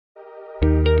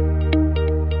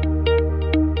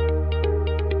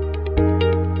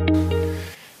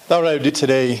Thought what I would do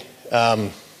today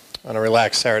on a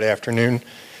relaxed Saturday afternoon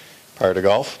prior to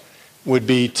golf would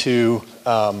be to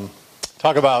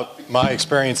talk about my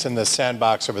experience in the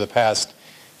sandbox over the past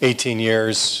 18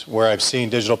 years, where I've seen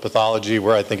digital pathology,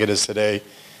 where I think it is today,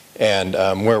 and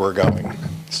where we're going.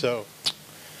 So,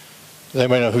 does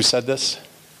anybody know who said this?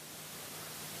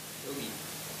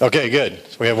 Okay, good.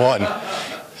 So we have one.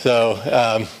 So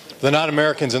the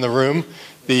non-Americans in the room,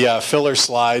 the filler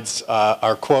slides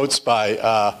are quotes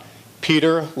by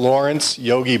Peter Lawrence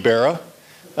Yogi Berra,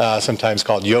 sometimes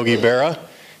called Yogi Berra.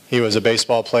 He was a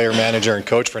baseball player, manager, and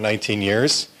coach for 19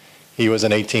 years. He was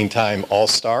an 18-time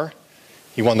All-Star.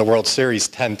 He won the World Series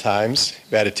 10 times,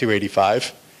 batted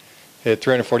 .285, hit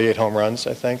 348 home runs,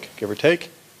 I think, give or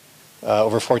take,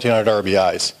 over 1,400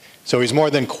 RBIs. So he's more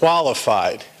than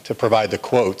qualified to provide the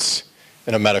quotes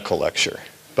in a medical lecture.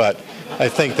 But I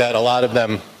think that a lot of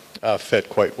them fit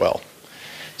quite well.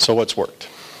 So what's worked?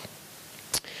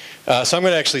 So I'm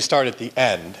going to actually start at the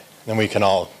end, and we can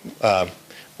all, well,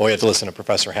 we have to listen to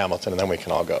Professor Hamilton, and then we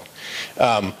can all go.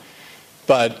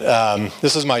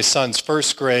 This is my son's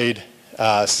first grade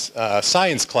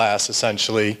science class,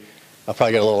 essentially. I'll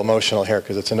probably get a little emotional here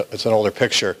because it's an older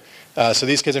picture. So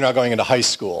these kids are now going into high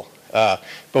school. But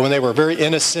when they were very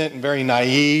innocent and very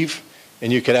naive,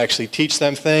 and you could actually teach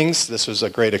them things, this was a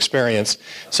great experience.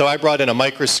 So I brought in a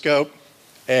microscope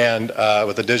and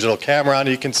with a digital camera on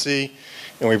it, you can see,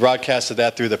 and we broadcasted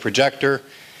that through the projector.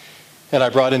 And I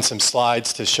brought in some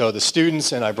slides to show the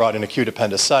students, and I brought in acute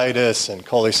appendicitis and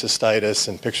cholecystitis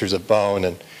and pictures of bone.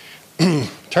 And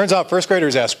turns out first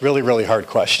graders ask really, really hard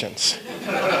questions.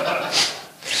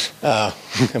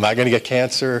 Am I going to get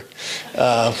cancer?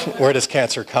 Where does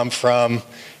cancer come from?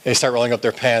 They start rolling up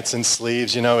their pants and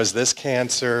sleeves. You know, is this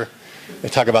cancer? They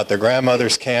talk about their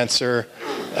grandmother's cancer.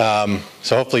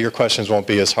 So hopefully your questions won't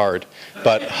be as hard.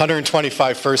 But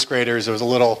 125 first graders, it was a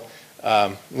little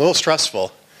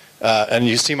stressful. And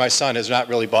you see my son has not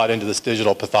really bought into this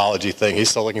digital pathology thing.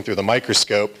 He's still looking through the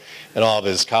microscope, and all of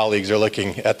his colleagues are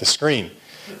looking at the screen.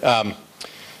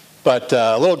 But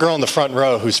a little girl in the front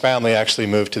row whose family actually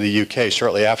moved to the UK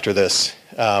shortly after this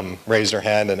raised her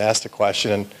hand and asked a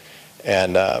question.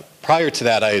 And prior to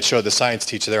that, I had showed the science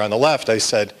teacher there on the left. I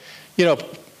said, you know,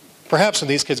 perhaps when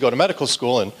these kids go to medical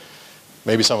school and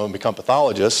maybe some of them become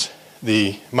pathologists,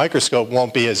 the microscope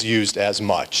won't be as used as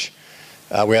much.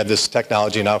 We had this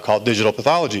technology now called digital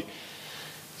pathology.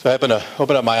 So I happened to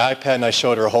open up my iPad and I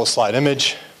showed her a whole slide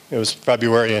image. It was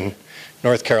February in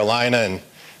North Carolina, and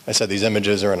I said these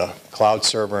images are in a cloud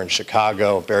server in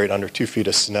Chicago, buried under 2 feet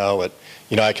of snow.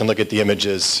 I can look at the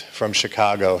images from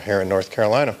Chicago here in North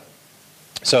Carolina.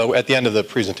 So at the end of the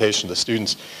presentation to the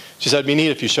students, she said, it'd be neat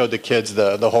if you showed the kids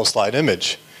the whole slide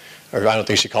image. Or I don't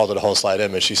think she called it a whole slide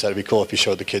image. She said it'd be cool if you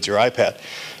showed the kids your iPad.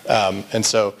 And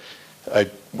so I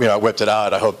whipped it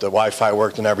out. I hoped the Wi-Fi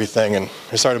worked and everything. And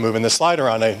I started moving this slide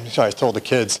around. I told the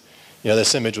kids,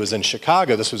 this image was in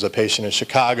Chicago. This was a patient in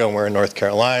Chicago, and we're in North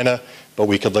Carolina, but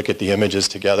we could look at the images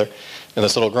together. And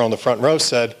this little girl in the front row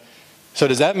said, so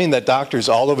does that mean that doctors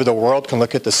all over the world can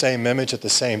look at the same image at the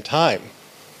same time?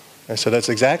 I said, that's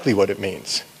exactly what it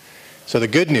means. So the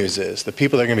good news is the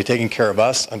people that are going to be taking care of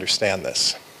us understand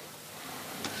this.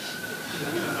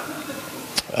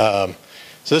 So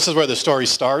this is where the story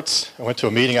starts. I went to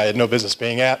a meeting I had no business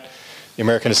being at, the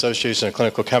American Association of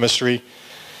Clinical Chemistry,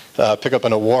 pick up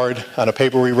an award on a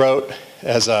paper we wrote.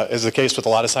 As is the case with a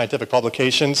lot of scientific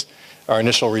publications, our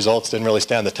initial results didn't really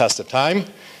stand the test of time.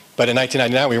 But in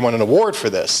 1999, we won an award for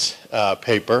this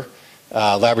paper,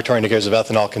 Laboratory Indicators of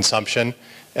Ethanol Consumption,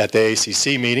 at the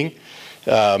ACC meeting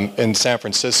in San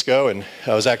Francisco. And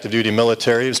I was active duty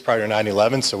military. It was prior to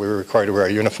 9/11, so we were required to wear our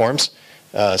uniforms.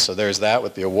 So there's that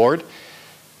with the award.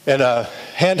 And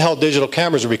handheld digital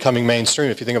cameras are becoming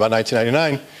mainstream if you think about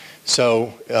 1999.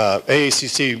 So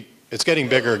AACC, it's getting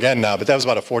bigger again now, but that was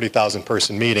about a 40,000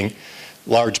 person meeting,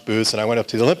 large booths. And I went up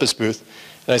to the Olympus booth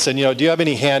and I said, do you have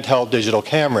any handheld digital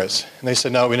cameras? And they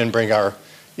said, no, we didn't bring our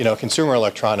consumer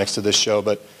electronics to this show,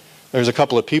 but there's a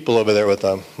couple of people over there with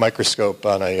a microscope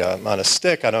on a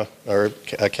stick, or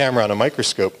a camera on a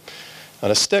microscope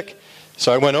on a stick.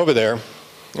 So I went over there,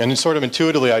 and sort of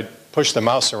intuitively I pushed the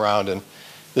mouse around, and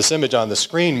this image on the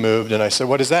screen moved, and I said,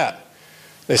 what is that?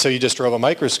 They said, you just drove a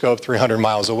microscope 300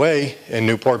 miles away in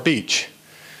Newport Beach.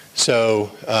 So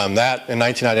that in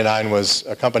 1999 was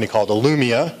a company called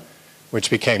Illumia, which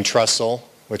became Trestle,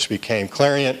 which became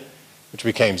Clariant, which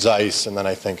became Zeiss, and then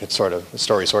I think the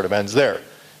story sort of ends there.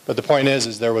 But the point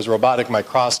is there was robotic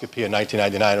microscopy in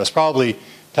 1999. It was probably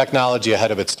technology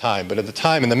ahead of its time. But at the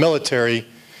time in the military,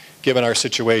 given our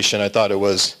situation, I thought it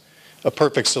was a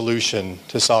perfect solution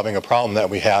to solving a problem that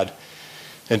we had.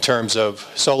 in terms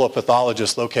of solo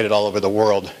pathologists located all over the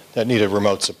world that needed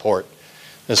remote support.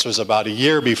 This was about a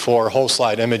year before whole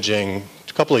slide imaging,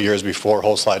 a couple of years before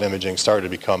whole slide imaging started to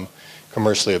become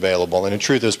commercially available. And in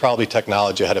truth, it was probably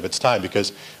technology ahead of its time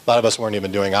because a lot of us weren't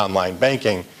even doing online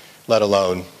banking, let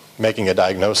alone making a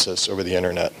diagnosis over the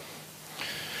internet.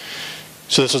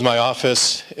 So this was my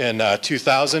office in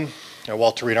 2000 at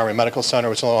Walter Reed Army Medical Center,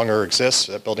 which no longer exists.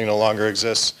 That building no longer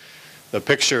exists. The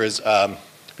picture is,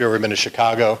 if you've ever been to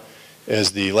Chicago,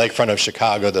 is the lakefront of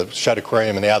Chicago, the Shedd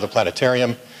Aquarium and the Adler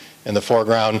Planetarium in the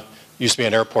foreground. Used to be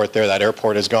an airport there. That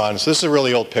airport is gone. So this is a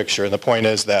really old picture. And the point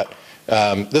is that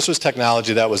this was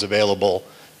technology that was available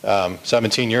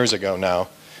 17 years ago now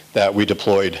that we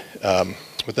deployed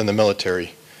within the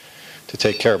military to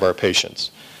take care of our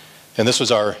patients. And this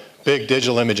was our big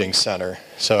digital imaging center.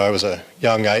 So I was a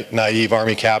young, naive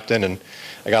Army captain, and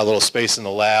I got a little space in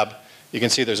the lab. You can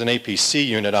see there's an APC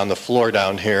unit on the floor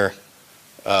down here,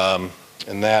 and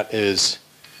that is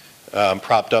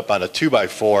propped up on a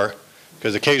 2x4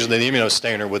 because occasionally the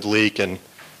immunostainer would leak and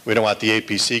we don't want the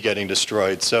APC getting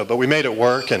destroyed. So, but we made it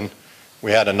work, and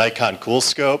we had a Nikon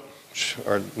CoolScope, which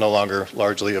are no longer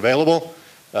largely available,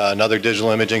 another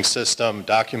digital imaging system,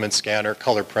 document scanner,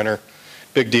 color printer,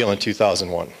 big deal in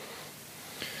 2001.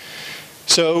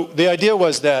 So the idea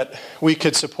was that we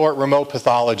could support remote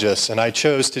pathologists, and I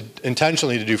chose to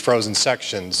intentionally to do frozen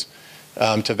sections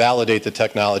to validate the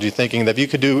technology, thinking that if you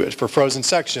could do it for frozen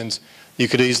sections, you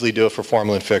could easily do it for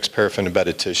formalin-fixed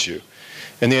paraffin-embedded tissue.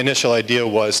 And the initial idea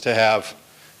was to have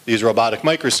these robotic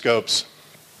microscopes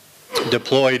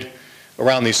deployed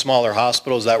around these smaller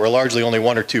hospitals that were largely only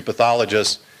 1 or 2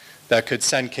 pathologists that could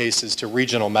send cases to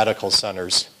regional medical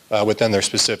centers within their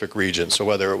specific region. So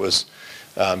whether it was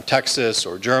Texas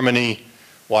or Germany,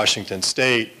 Washington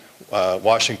State,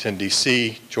 Washington,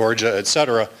 D.C., Georgia, et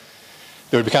cetera,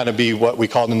 there would kind of be what we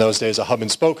called in those days a hub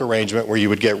and spoke arrangement where you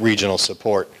would get regional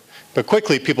support. But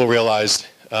quickly people realized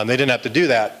they didn't have to do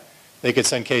that. They could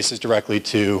send cases directly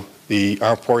to the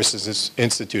Armed Forces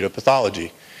Institute of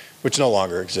Pathology, which no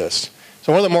longer exists.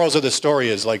 So one of the morals of the story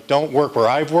is, like, don't work where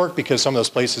I've worked because some of those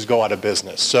places go out of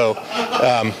business. So,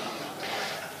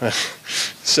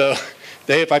 so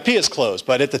the AFIP is closed,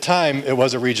 but at the time it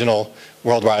was a regional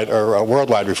worldwide or a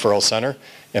worldwide referral center,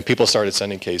 and people started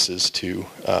sending cases to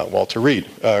Walter Reed,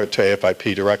 to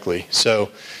AFIP directly.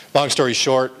 So long story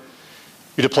short,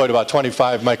 we deployed about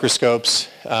 25 microscopes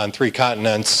on 3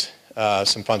 continents.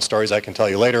 Some fun stories I can tell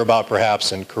you later about,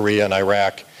 perhaps, in Korea and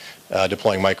Iraq,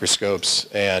 deploying microscopes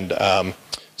and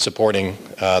supporting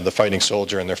the fighting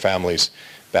soldier and their families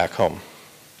back home.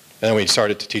 And then we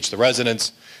started to teach the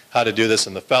residents how to do this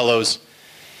and the fellows.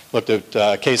 Looked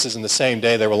at cases in the same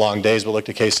day. They were long days, but looked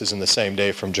at cases in the same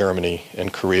day from Germany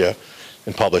and Korea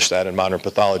and published that in Modern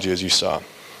Pathology, as you saw.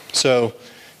 So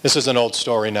this is an old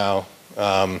story now.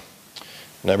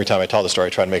 And every time I tell the story, I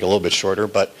try to make it a little bit shorter,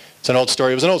 but it's an old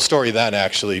story. It was an old story then,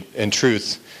 actually, in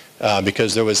truth,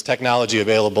 because there was technology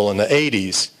available in the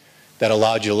 80s that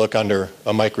allowed you to look under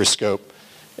a microscope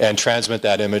and transmit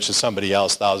that image to somebody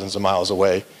else thousands of miles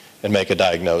away and make a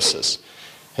diagnosis.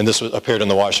 And this appeared in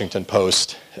the Washington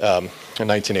Post in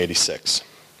 1986,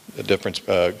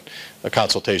 a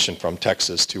consultation from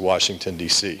Texas to Washington,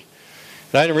 D.C.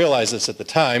 And I didn't realize this at the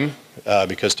time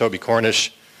because Toby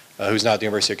Cornish, who's now at the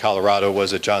University of Colorado,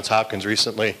 was at Johns Hopkins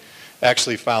recently,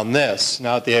 actually found this.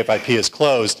 Now that the AFIP is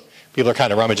closed, people are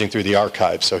kind of rummaging through the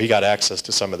archives, so he got access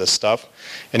to some of this stuff.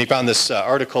 And he found this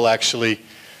article actually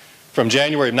from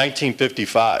January of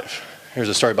 1955. Here's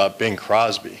a story about Bing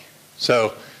Crosby.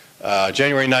 So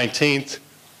January 19th,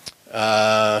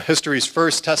 history's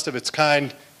first test of its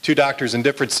kind, 2 doctors in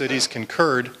different cities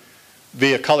concurred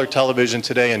via color television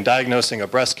today in diagnosing a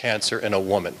breast cancer in a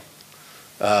woman.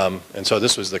 And so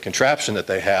this was the contraption that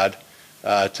they had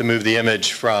to move the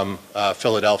image from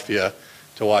Philadelphia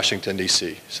to Washington,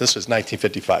 D.C. So this was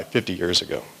 1955, 50 years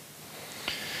ago.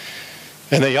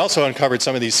 And they also uncovered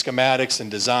some of these schematics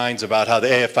and designs about how the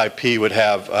AFIP would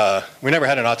have, we never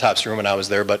had an autopsy room when I was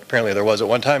there, but apparently there was at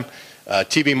one time,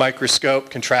 TV microscope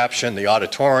contraption, the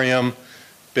auditorium,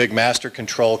 big master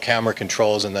control, camera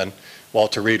controls, and then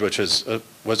Walter Reed, which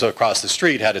was across the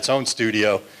street, had its own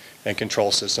studio and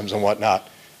control systems and whatnot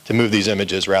to move these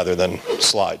images rather than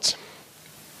slides.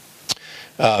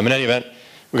 In any event,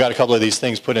 we got a couple of these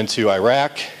things put into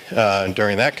Iraq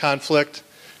during that conflict.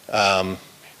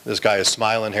 This guy is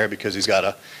smiling here because he's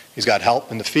got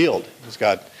help in the field. He's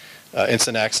got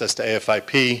instant access to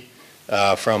AFIP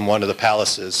from one of the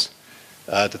palaces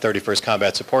at the 31st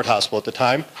Combat Support Hospital at the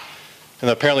time. And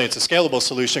apparently it's a scalable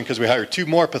solution because we hired 2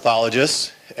 more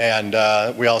pathologists, and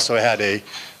we also had a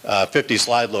 50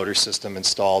 slide loader system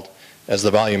installed as the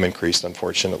volume increased,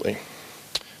 unfortunately.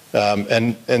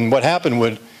 And what happened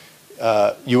would,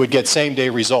 you would get same-day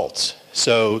results.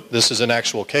 So this is an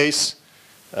actual case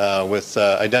with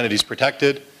identities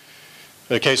protected.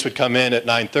 The case would come in at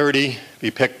 9:30,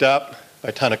 be picked up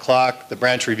by 10 o'clock. The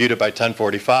branch reviewed it by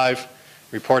 10:45,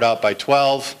 report out by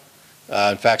 12,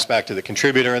 and fax back to the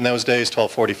contributor in those days,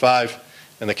 12:45,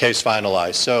 and the case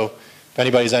finalized. So if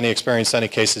anybody's any experience sending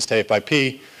cases to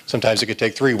AFIP, sometimes it could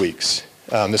take 3 weeks.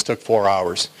 This took 4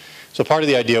 hours. So part of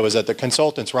the idea was that the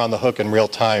consultants were on the hook in real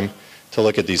time to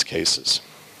look at these cases.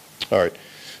 All right,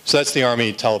 so that's the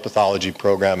Army telepathology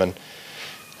program, and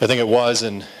I think it was,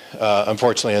 and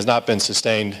unfortunately has not been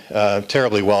sustained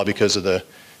terribly well because of the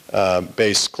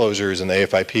base closures and the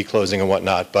AFIP closing and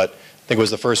whatnot, but I think it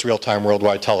was the first real-time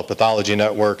worldwide telepathology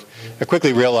network. I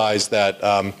quickly realized that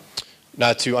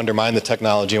not to undermine the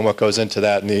technology and what goes into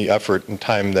that and the effort and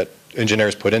time that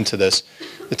engineers put into this,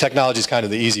 the technology is kind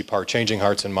of the easy part. Changing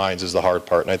hearts and minds is the hard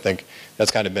part, and I think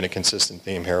that's kind of been a consistent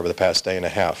theme here over the past day and a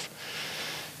half.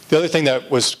 The other thing that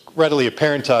was readily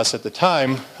apparent to us at the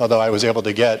time, although I was able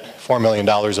to get $4 million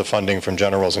of funding from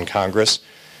generals in Congress,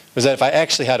 was that if I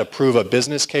actually had to prove a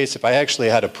business case, if I actually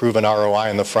had to prove an ROI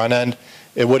on the front end,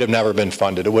 it would have never been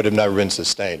funded. It would have never been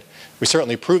sustained. We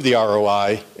certainly proved the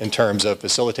ROI in terms of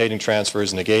facilitating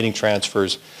transfers, negating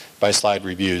transfers by slide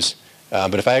reviews.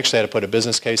 But if I actually had to put a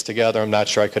business case together, I'm not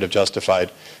sure I could have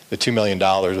justified the $2 million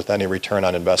with any return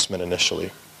on investment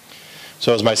initially.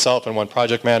 So it was myself and one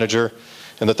project manager,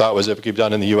 and the thought was if it could be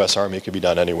done in the US Army, it could be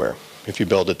done anywhere. If you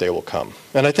build it, they will come.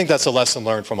 And I think that's a lesson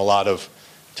learned from a lot of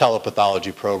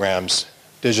telepathology programs,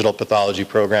 digital pathology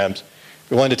programs.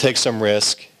 If you're willing to take some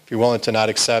risk, if you're willing to not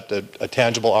accept a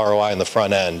tangible ROI in the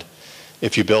front end,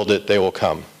 if you build it, they will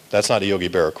come. That's not a Yogi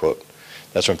Berra quote.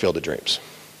 That's from Field of Dreams.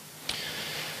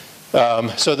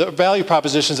 So the value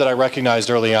propositions that I recognized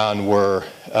early on were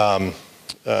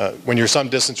when you're some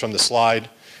distance from the slide,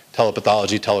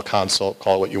 telepathology, teleconsult,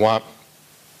 call it what you want.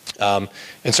 And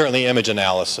certainly image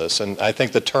analysis. And I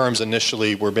think the terms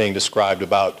initially were being described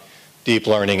about deep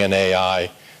learning and AI,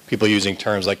 people using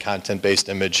terms like content-based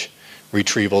image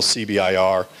retrieval,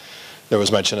 CBIR. There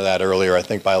was mention of that earlier, I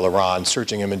think, by Laurent,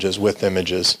 searching images with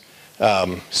images.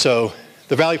 So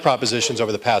the value propositions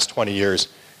over the past 20 years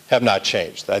have not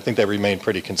changed. I think they remain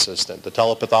pretty consistent, the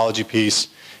telepathology piece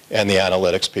and the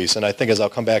analytics piece. And I think, as I'll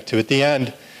come back to at the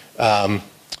end,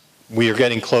 we are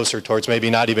getting closer towards maybe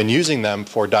not even using them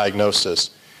for diagnosis,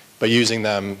 but using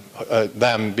them,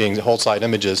 being whole slide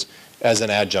images, as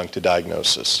an adjunct to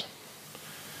diagnosis.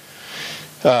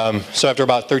 So after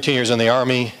about 13 years in the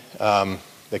Army,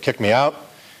 they kicked me out,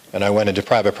 and I went into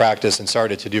private practice and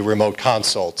started to do remote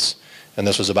consults. And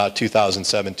this was about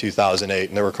 2007, 2008.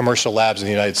 And there were commercial labs in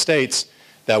the United States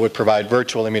that would provide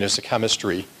virtual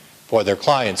immunohistochemistry for their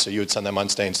clients. So you would send them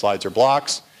unstained slides or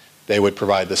blocks. They would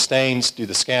provide the stains, do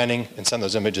the scanning, and send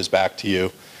those images back to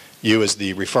you. You, as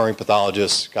the referring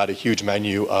pathologist, got a huge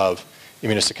menu of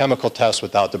immunohistochemical tests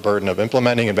without the burden of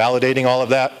implementing and validating all of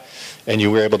that. And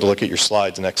you were able to look at your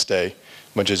slides the next day,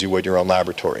 much as you would your own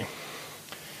laboratory.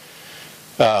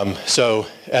 So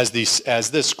as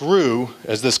this grew,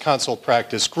 as this consult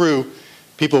practice grew,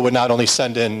 people would not only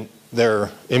send in their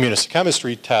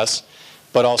immunohistochemistry tests,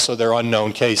 but also their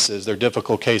unknown cases, their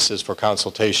difficult cases for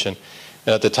consultation.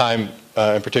 And at the time,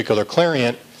 in particular,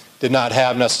 Clariant did not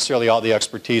have necessarily all the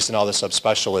expertise and all the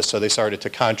subspecialists, so they started to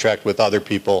contract with other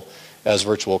people as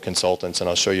virtual consultants, and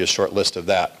I'll show you a short list of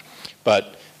that.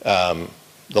 But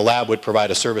the lab would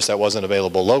provide a service that wasn't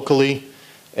available locally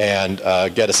and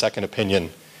get a second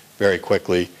opinion very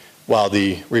quickly, while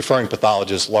the referring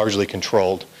pathologist largely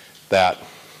controlled that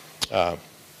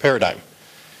paradigm.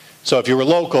 So if you were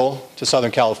local to Southern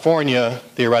California,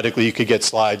 theoretically you could get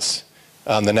slides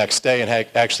the next day and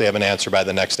actually have an answer by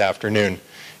the next afternoon.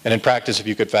 And in practice, if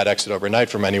you could FedEx it overnight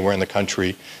from anywhere in the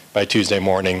country by Tuesday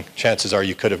morning, chances are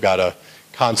you could have got a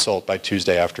consult by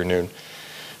Tuesday afternoon,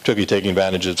 particularly taking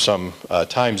advantage of some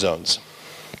time zones.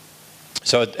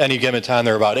 So at any given time,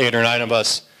 there were about 8 or 9 of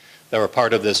us that were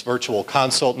part of this virtual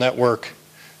consult network.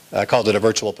 I called it a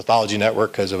virtual pathology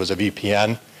network because it was a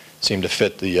VPN, seemed to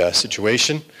fit the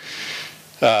situation.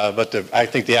 But I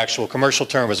think the actual commercial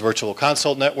term was virtual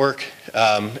consult network.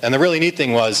 And the really neat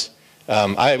thing was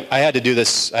I had to do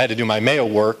this, I had to do my Mayo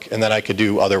work, and then I could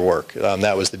do other work.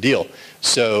 That was the deal.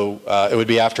 So it would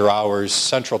be after hours,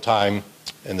 Central Time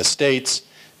in the States,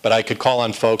 but I could call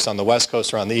on folks on the West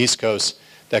Coast or on the East Coast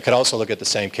that could also look at the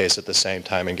same case at the same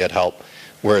time and get help,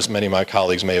 whereas many of my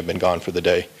colleagues may have been gone for the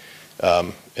day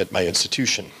at my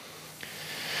institution.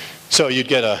 So you'd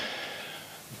get a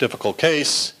difficult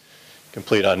case,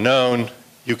 complete unknown.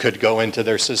 You could go into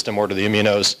their system, order the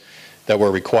immunos, that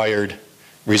were required,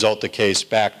 result the case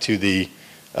back to the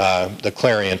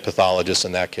Clarion pathologist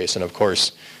in that case. And of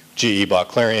course, GE bought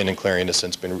Clarion, and Clarion has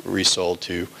since been resold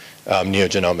to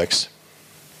NeoGenomics.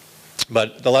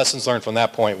 But the lessons learned from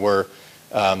that point were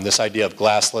this idea of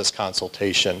glassless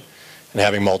consultation and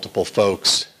having multiple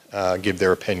folks give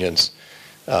their opinions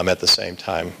at the same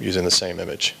time using the same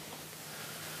image.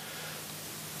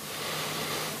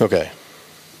 Okay,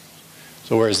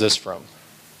 so where is this from?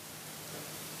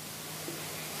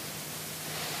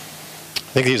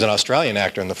 I think he's an Australian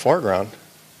actor in the foreground.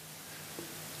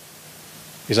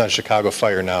 He's on Chicago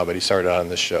Fire now, but he started out on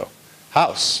this show.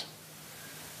 House.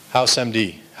 House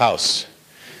MD. House.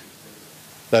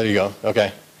 There you go.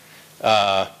 Okay.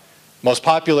 Most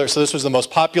popular, so this was the most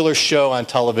popular show on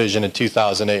television in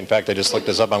 2008. In fact, I just looked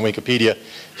this up on Wikipedia.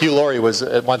 Hugh Laurie was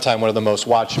at one time one of the most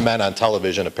watched men on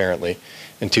television, apparently,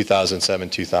 in 2007,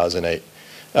 2008.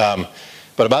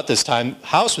 But about this time,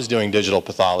 House was doing digital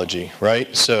pathology,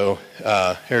 right? So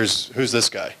who's this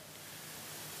guy?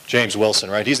 James Wilson,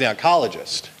 right? He's the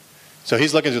oncologist. So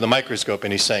he's looking through the microscope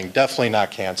and he's saying, definitely not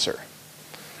cancer.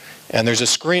 And there's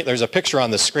a picture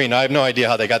on the screen. I have no idea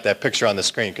how they got that picture on the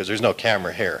screen because there's no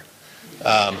camera here.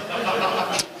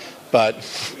 But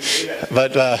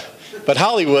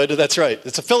Hollywood, that's right.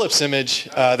 It's a Philips image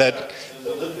that.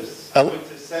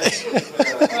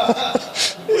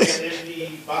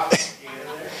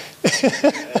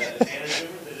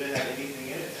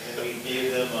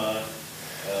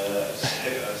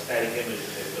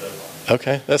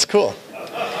 Okay, that's cool.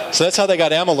 So that's how they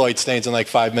got amyloid stains in like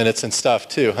 5 minutes and stuff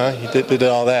too, huh? You did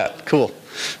all that. Cool.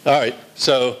 All right.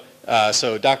 So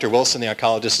Dr. Wilson, the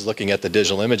oncologist, is looking at the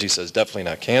digital image. He says, definitely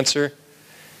not cancer.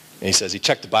 And he says he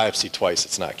checked the biopsy twice.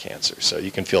 It's not cancer. So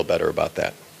you can feel better about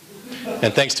that.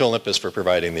 And thanks to Olympus for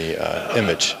providing the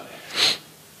image.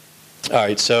 All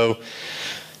right. So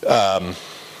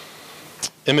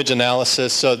image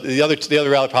analysis. So the other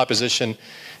valid proposition,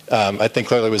 I think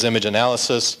clearly was image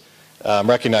analysis.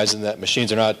 Recognizing that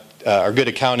machines are good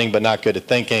at counting but not good at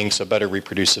thinking, so better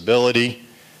reproducibility.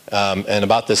 And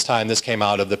about this time, this came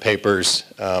out of the papers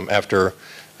after,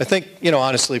 I think,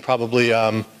 honestly, probably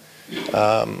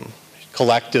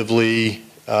collectively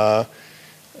not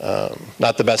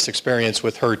the best experience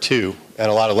with HER2,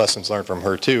 and a lot of lessons learned from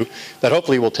HER2 that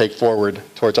hopefully we'll take forward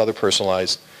towards other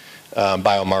personalized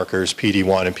biomarkers,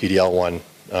 PD-1 and PD-L1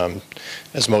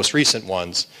 as most recent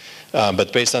ones.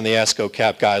 But based on the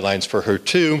ASCO-CAP guidelines for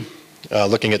HER2,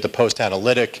 looking at the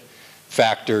post-analytic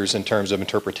factors in terms of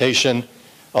interpretation,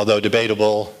 although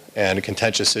debatable and a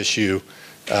contentious issue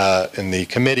in the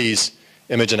committees,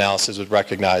 image analysis was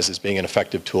recognized as being an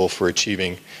effective tool for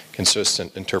achieving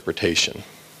consistent interpretation.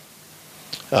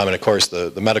 And of course,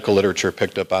 the medical literature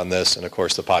picked up on this, and of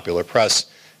course, the popular press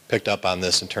picked up on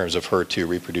this in terms of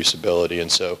HER2 reproducibility. And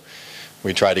so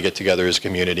we tried to get together as a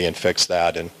community and fix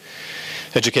that and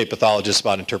educate pathologists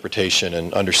about interpretation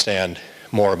and understand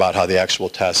more about how the actual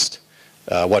test,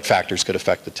 what factors could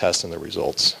affect the test and the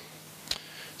results.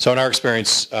 So in our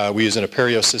experience, we used an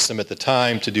Apereo system at the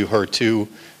time to do HER2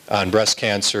 on breast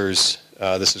cancers.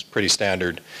 This is pretty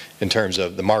standard in terms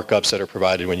of the markups that are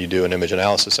provided when you do an image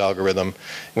analysis algorithm.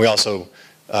 And we also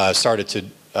started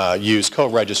to use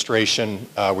co-registration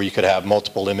where you could have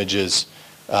multiple images,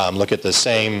 look at the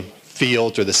same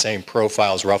fields or the same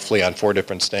profiles roughly on 4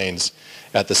 different stains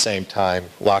at the same time,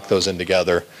 lock those in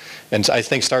together. And I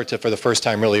think start to, for the first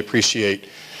time, really appreciate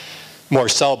more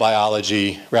cell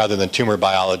biology rather than tumor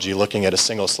biology, looking at a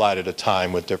single slide at a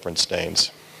time with different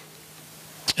stains.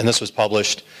 And this was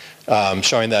published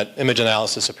showing that image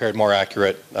analysis appeared more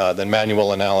accurate than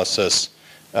manual analysis.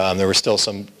 There were still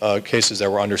some cases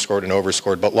that were underscored and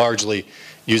overscored, but largely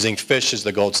using FISH as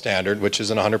the gold standard, which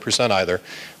isn't 100% either,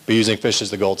 but using FISH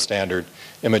as the gold standard,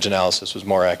 image analysis was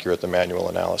more accurate than manual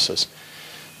analysis.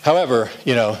 However,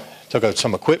 took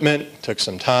some equipment, took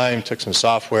some time, took some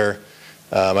software.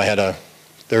 I had a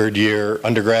 3rd year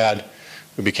undergrad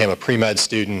who became a pre-med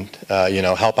student,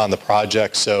 help on the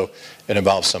project, so it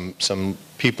involved some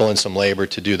people and some labor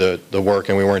to do the work,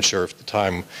 and we weren't sure if the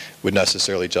time would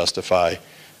necessarily justify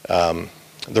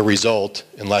the result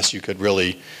unless you could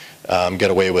really get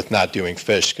away with not doing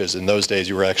FISH, because in those days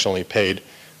you were actually paid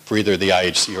for either the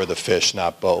IHC or the FISH,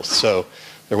 not both. So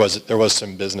there was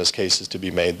some business cases to be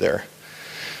made there.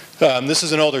 This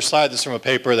is an older slide. This is from a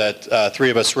paper that 3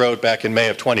 of us wrote back in May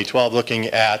of 2012 looking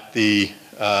at the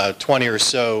 20 or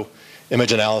so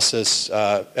image analysis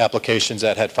applications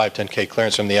that had 510K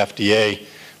clearance from the FDA,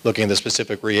 looking at the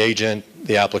specific reagent,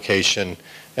 the application,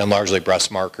 and largely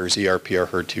breast markers, ERP or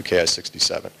HER2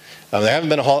 Ki67. There haven't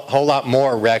been a whole lot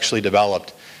more actually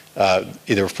developed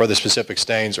either for the specific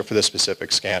stains or for the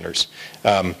specific scanners.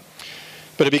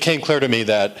 But it became clear to me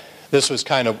that this was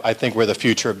kind of, I think, where the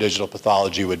future of digital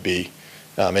pathology would be.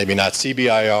 Maybe not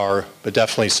CBIR, but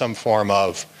definitely some form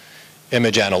of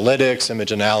image analytics,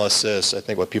 image analysis, I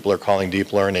think what people are calling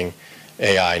deep learning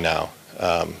AI now,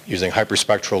 using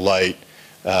hyperspectral light.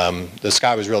 The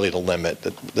sky was really the limit.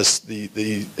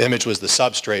 The image was the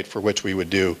substrate for which we would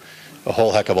do a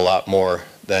whole heck of a lot more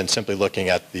than simply looking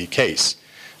at the case.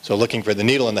 So looking for the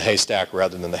needle in the haystack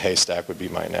rather than the haystack would be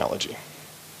my analogy.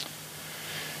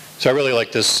 So I really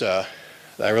like this, I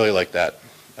really like that.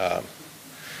 A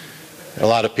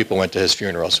lot of people went to his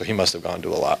funeral, so he must have gone to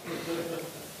a lot.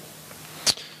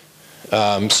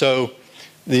 So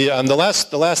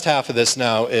the last half of this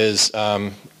now is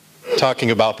talking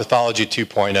about Pathology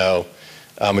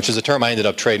 2.0, which is a term I ended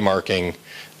up trademarking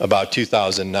about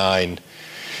 2009.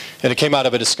 And it came out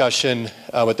of a discussion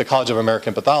with the College of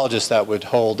American Pathologists that would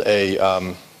hold a,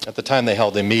 at the time they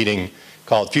held a meeting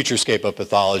called Futurescape of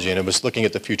Pathology, and it was looking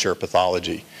at the future of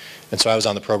pathology. And so I was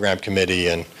on the program committee,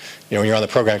 and when you're on the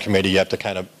program committee, you have to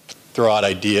kind of throw out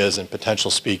ideas and potential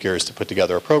speakers to put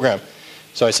together a program.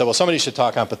 So I said, well, somebody should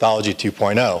talk on Pathology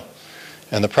 2.0.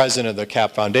 And the president of the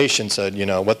CAP Foundation said,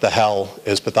 what the hell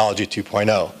is Pathology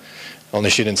 2.0? Only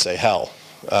she didn't say hell.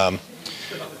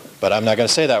 But I'm not going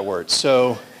to say that word.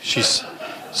 So I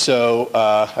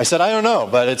said, I don't know,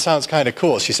 but it sounds kind of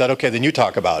cool. She said, okay, then you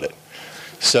talk about it.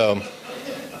 So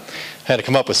I had to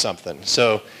come up with something.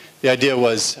 So the idea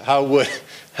was, how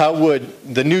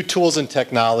would the new tools and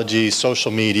technology,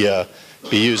 social media,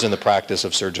 be used in the practice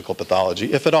of surgical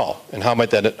pathology, if at all? And how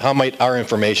might our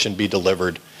information be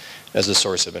delivered as a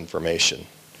source of information?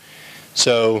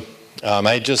 So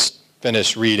I just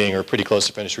finished reading, or pretty close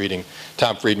to finished reading,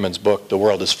 Tom Friedman's book, The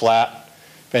World is Flat.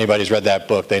 If anybody's read that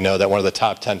book, they know that one of the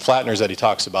top 10 flatteners that he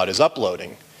talks about is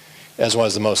uploading as one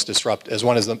of the most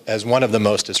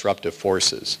disruptive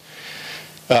forces.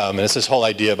 And it's this whole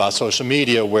idea about social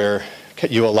media where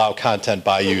you allow content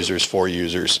by users for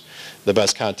users. The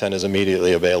best content is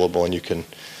immediately available, and you can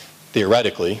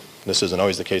theoretically, this isn't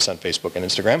always the case on Facebook and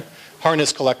Instagram,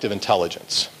 harness collective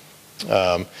intelligence.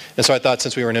 And so I thought,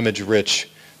 since we were an image-rich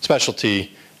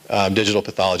specialty, digital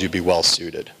pathology would be well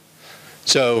suited.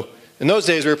 So in those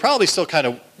days, we were probably still kind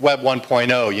of Web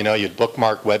 1.0. You'd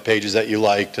bookmark web pages that you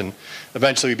liked, and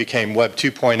eventually we became Web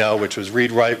 2.0, which was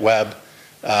read-write web,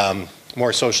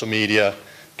 more social media,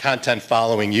 content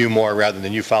following you more rather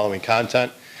than you following content.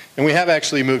 And we have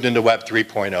actually moved into Web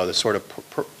 3.0, the sort of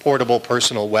portable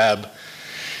personal web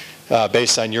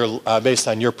based on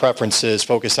your preferences,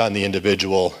 focused on the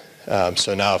individual.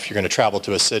 So now if you're going to travel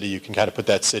to a city, you can kind of put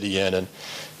that city in, and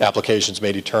applications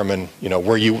may determine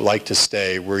where you like to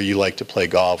stay, where you like to play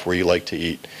golf, where you like to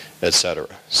eat, etc.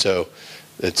 So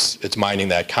it's mining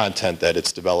that content that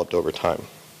it's developed over time.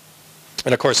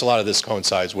 And of course, a lot of this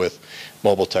coincides with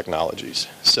mobile technologies.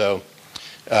 So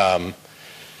I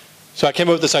came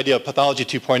up with this idea of Pathology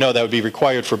 2.0 that would be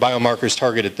required for biomarkers,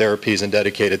 targeted therapies, and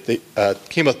dedicated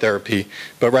chemotherapy,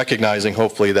 but recognizing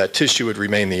hopefully that tissue would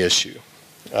remain the issue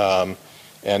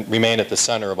and remain at the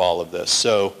center of all of this.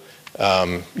 So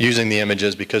using the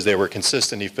images because they were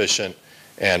consistent, efficient,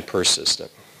 and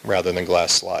persistent rather than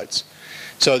glass slides.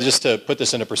 So just to put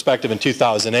this into perspective, in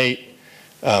 2008,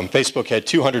 Facebook had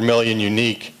 200 million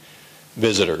unique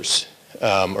visitors,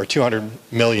 or 200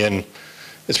 million,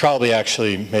 it's probably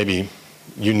actually maybe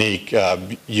unique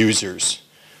users,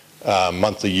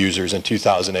 monthly users in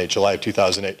 2008, July of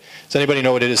 2008. Does anybody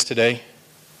know what it is today?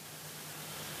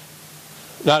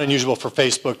 Not unusual for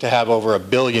Facebook to have over 1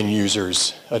 billion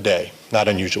users a day. Not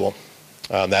unusual.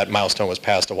 That milestone was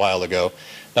passed a while ago.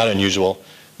 Not unusual.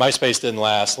 MySpace didn't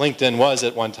last. LinkedIn was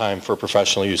at one time for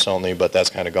professional use only, but that's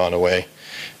kind of gone away.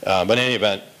 But in any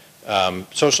event,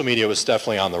 social media was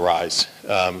definitely on the rise,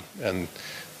 and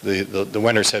the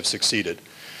winners have succeeded.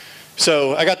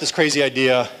 So I got this crazy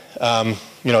idea,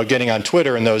 getting on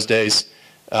Twitter in those days.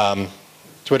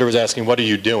 Twitter was asking, what are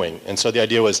you doing? And so the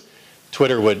idea was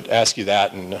Twitter would ask you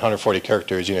that in 140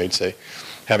 characters. You'd say,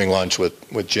 having lunch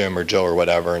with Jim or Joe or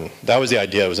whatever. And that was the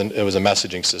idea. It was a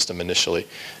messaging system initially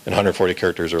in 140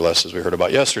 characters or less, as we heard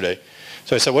about yesterday.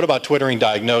 So I said, what about twittering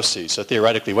diagnoses? So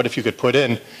theoretically, what if you could put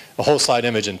in a whole slide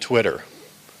image in Twitter?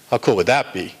 How cool would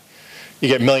that be? You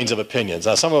get millions of opinions.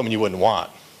 Now, some of them you wouldn't want.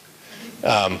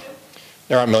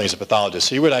 There aren't millions of pathologists,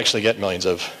 so you would actually get millions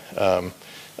of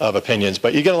opinions,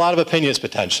 but you get a lot of opinions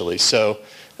potentially. So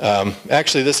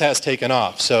actually, this has taken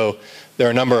off. So there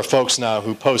are a number of folks now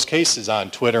who post cases on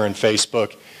Twitter and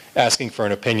Facebook asking for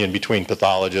an opinion between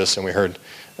pathologists, and we heard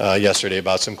yesterday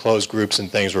about some closed groups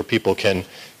and things where people can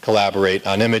collaborate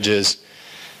on images.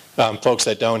 Folks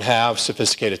that don't have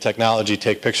sophisticated technology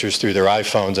take pictures through their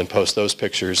iPhones and post those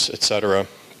pictures, etc.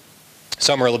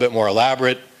 Some are a little bit more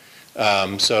elaborate.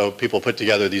 So people put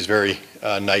together these very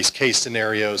nice case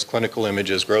scenarios, clinical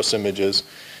images, gross images,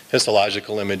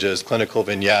 histological images, clinical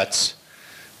vignettes.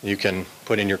 You can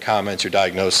put in your comments, your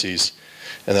diagnoses,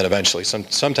 and then eventually,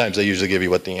 sometimes they usually give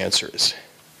you what the answer is.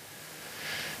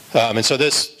 And so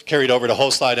this carried over to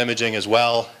whole slide imaging as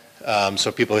well.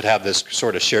 So people would have this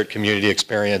sort of shared community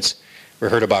experience. We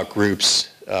heard about groups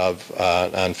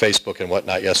on Facebook and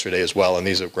whatnot yesterday as well, and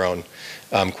these have grown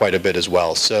quite a bit as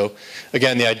well. So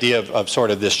again, the idea of sort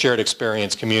of this shared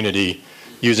experience community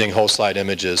using whole slide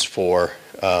images for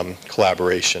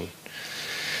collaboration.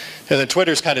 And then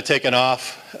Twitter's kind of taken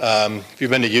off. If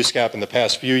you've been to USCAP in the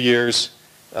past few years,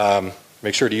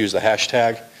 make sure to use the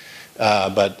hashtag.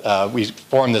 But we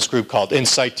formed this group called In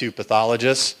Situ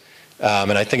Pathologists.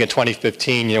 And I think in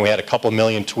 2015, we had a couple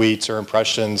million tweets or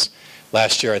impressions.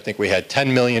 Last year, I think we had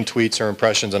 10 million tweets or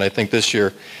impressions. And I think this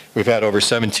year, we've had over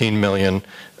 17 million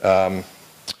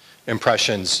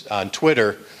impressions on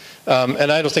Twitter.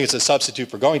 And I don't think it's a substitute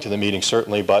for going to the meeting,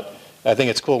 certainly. But I think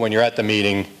it's cool when you're at the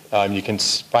meeting, you can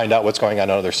find out what's going on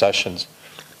in other sessions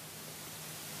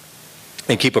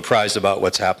and keep apprised about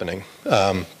what's happening.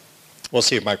 We'll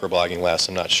see if microblogging lasts,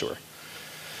 I'm not sure.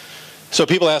 So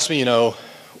people ask me,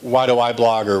 why do I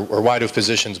blog or why do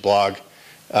physicians blog?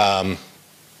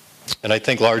 And I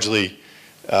think largely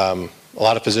a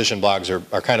lot of physician blogs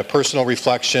are kind of personal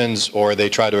reflections, or they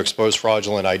try to expose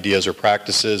fraudulent ideas or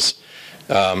practices.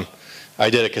 I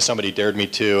did it because somebody dared me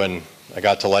to, and I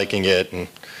got to liking it, and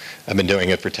I've been doing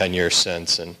it for 10 years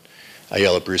since, and I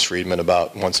yell at Bruce Friedman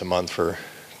about once a month for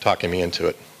talking me into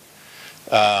it.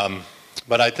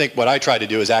 But I think what I try to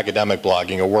do is academic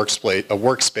blogging, a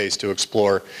workspace to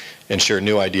explore and share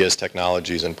new ideas,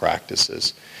 technologies, and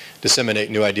practices. Disseminate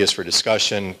new ideas for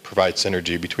discussion, provide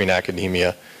synergy between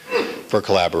academia for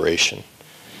collaboration.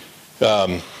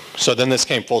 So then this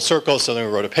came full circle, so then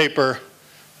we wrote a paper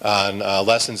on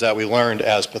lessons that we learned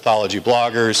as pathology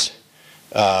bloggers.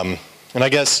 And I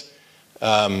guess,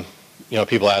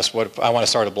 people ask, what if I want to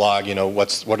start a blog,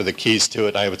 what are the keys to it?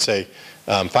 And I would say,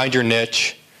 find your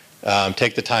niche.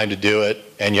 Take the time to do it,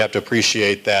 and you have to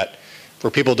appreciate that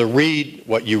for people to read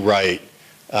what you write,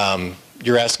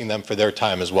 you're asking them for their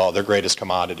time as well, their greatest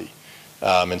commodity.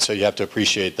 And so you have to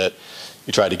appreciate that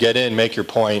you try to get in, make your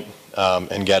point,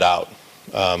 and get out.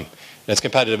 And it's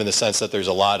competitive in the sense that there's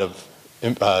a lot of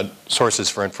sources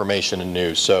for information and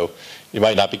news. So you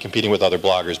might not be competing with other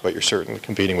bloggers, but you're certainly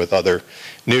competing with other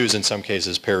news, in some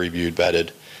cases peer-reviewed,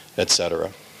 vetted, etc.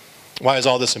 Why is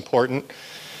all this important?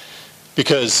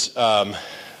 Because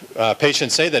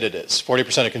patients say that it is.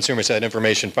 40% of consumers say that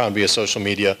information found via social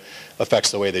media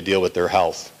affects the way they deal with their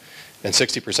health. And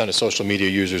 60% of social media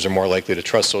users are more likely to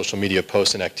trust social media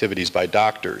posts and activities by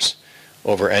doctors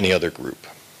over any other group.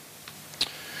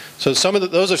 So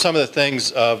those are some of the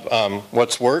things of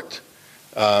what's worked.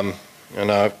 And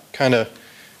I'll kind of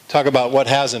talk about what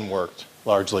hasn't worked,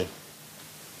 largely.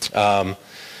 And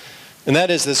that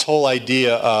is this whole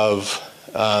idea of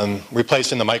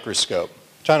replacing the microscope,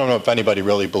 which I don't know if anybody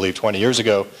really believed 20 years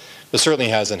ago, but certainly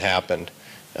hasn't happened.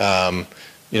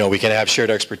 We can have shared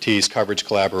expertise, coverage,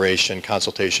 collaboration,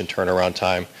 consultation, turnaround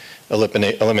time,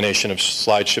 elimination of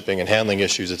slide shipping and handling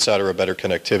issues, et cetera, better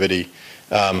connectivity.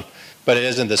 But it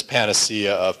isn't this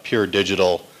panacea of pure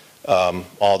digital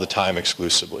all the time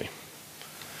exclusively.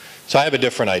 So I have a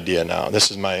different idea now.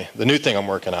 This is the new thing I'm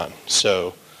working on.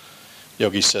 So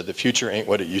Yogi said, the future ain't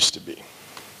what it used to be.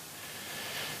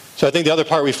 So I think the other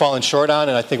part we've fallen short on,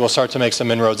 and I think we'll start to make some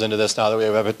inroads into this now that we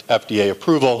have FDA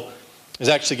approval, is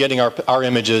actually getting our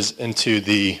images into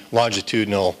the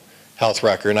longitudinal health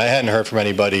record. And I hadn't heard from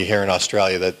anybody here in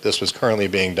Australia that this was currently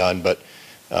being done, but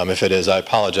if it is, I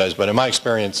apologize. But in my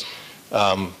experience,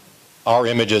 our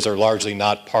images are largely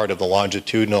not part of the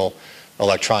longitudinal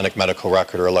electronic medical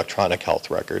record or electronic health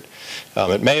record.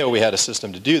 At Mayo, we had a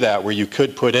system to do that where you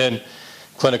could put in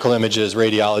clinical images,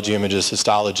 radiology images,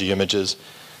 histology images,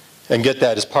 and get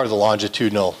that as part of the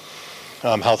longitudinal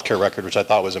healthcare record, which I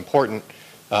thought was important.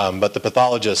 But the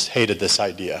pathologists hated this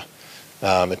idea.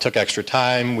 It took extra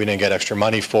time, we didn't get extra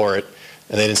money for it,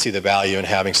 and they didn't see the value in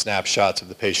having snapshots of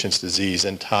the patient's disease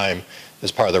and time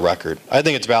as part of the record. I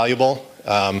think it's valuable,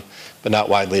 but not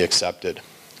widely accepted.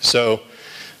 So,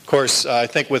 of course, I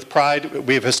think with pride,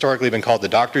 we have historically been called the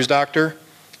doctor's doctor,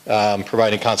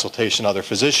 providing consultation to other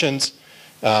physicians,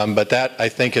 but that, I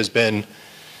think, has been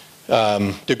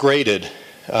degraded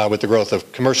with the growth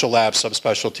of commercial labs,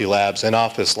 subspecialty labs,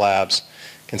 in-office labs,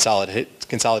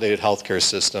 consolidated healthcare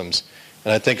systems.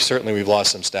 And I think certainly we've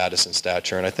lost some status and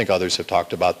stature, and I think others have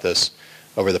talked about this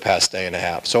over the past day and a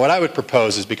half. So what I would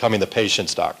propose is becoming the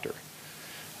patient's doctor.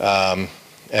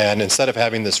 And instead of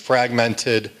having this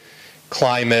fragmented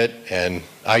climate and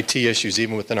IT issues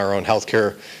even within our own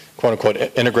healthcare, quote unquote,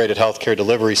 integrated healthcare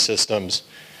delivery systems,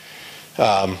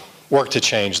 work to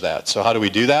change that. So how do we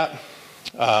do that?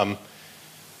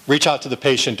 Reach out to the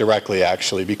patient directly,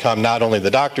 actually. Become not only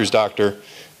the doctor's doctor,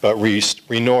 but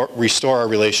restore our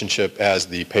relationship as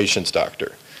the patient's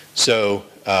doctor. So,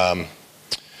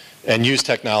 and use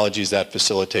technologies that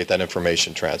facilitate that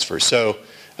information transfer. So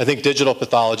I think digital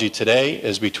pathology today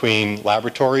is between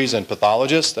laboratories and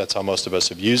pathologists. That's how most of us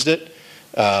have used it.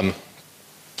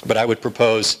 But I would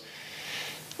propose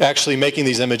actually making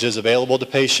these images available to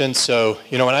patients. So,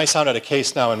 you know, when I sound out a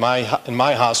case now in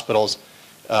my hospitals,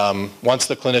 once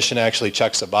the clinician actually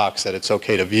checks a box that it's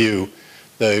okay to view,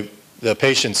 the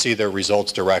patients see their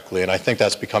results directly, and I think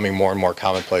that's becoming more and more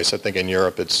commonplace. I think in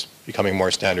Europe it's becoming more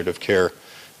standard of care.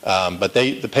 But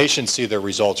the patients see their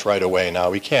results right away now.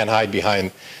 We can't hide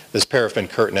behind this paraffin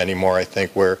curtain anymore, I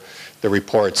think, where the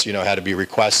reports, you know, had to be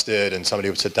requested and somebody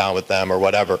would sit down with them or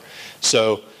whatever.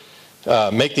 So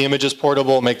make the images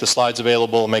portable, make the slides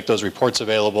available, make those reports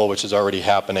available, which is already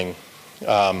happening.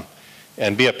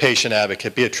 And be a patient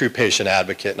advocate, be a true patient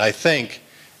advocate. And I think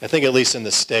at least in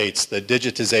the States, the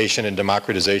digitization and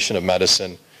democratization of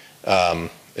medicine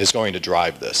is going to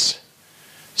drive this.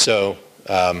 So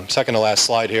second to last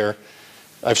slide here.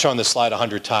 I've shown this slide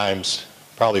 100 times,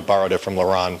 probably borrowed it from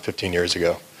Laurent 15 years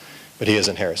ago, but he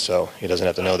isn't here, so he doesn't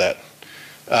have to know that.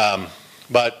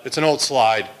 But it's an old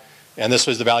slide, and this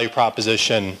was the value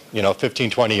proposition, you know, 15,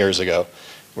 20 years ago.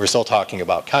 We're still talking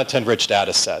about content-rich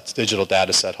data sets, digital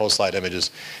data set, whole slide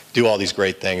images, do all these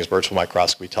great things, virtual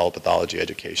microscopy, telepathology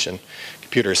education,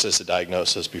 computer-assisted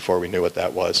diagnosis before we knew what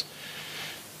that was.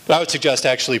 But I would suggest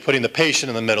actually putting the patient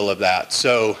in the middle of that.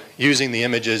 So using the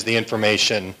images, the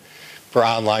information for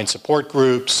online support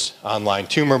groups, online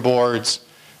tumor boards,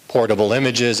 portable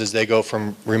images as they go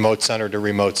from remote center to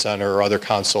remote center or other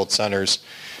consult centers,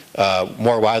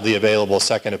 more widely available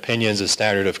second opinions as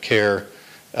standard of care,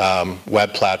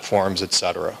 web platforms, et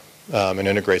cetera, and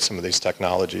integrate some of these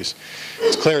technologies.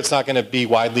 It's clear it's not going to be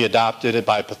widely adopted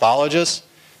by pathologists,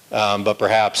 but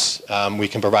perhaps we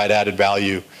can provide added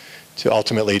value to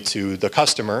ultimately to the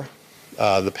customer,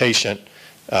 the patient,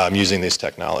 using these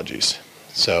technologies.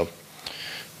 So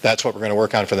that's what we're going to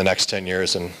work on for the next 10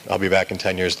 years, and I'll be back in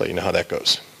 10 years to let you know how that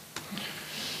goes.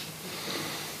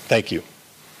 Thank you.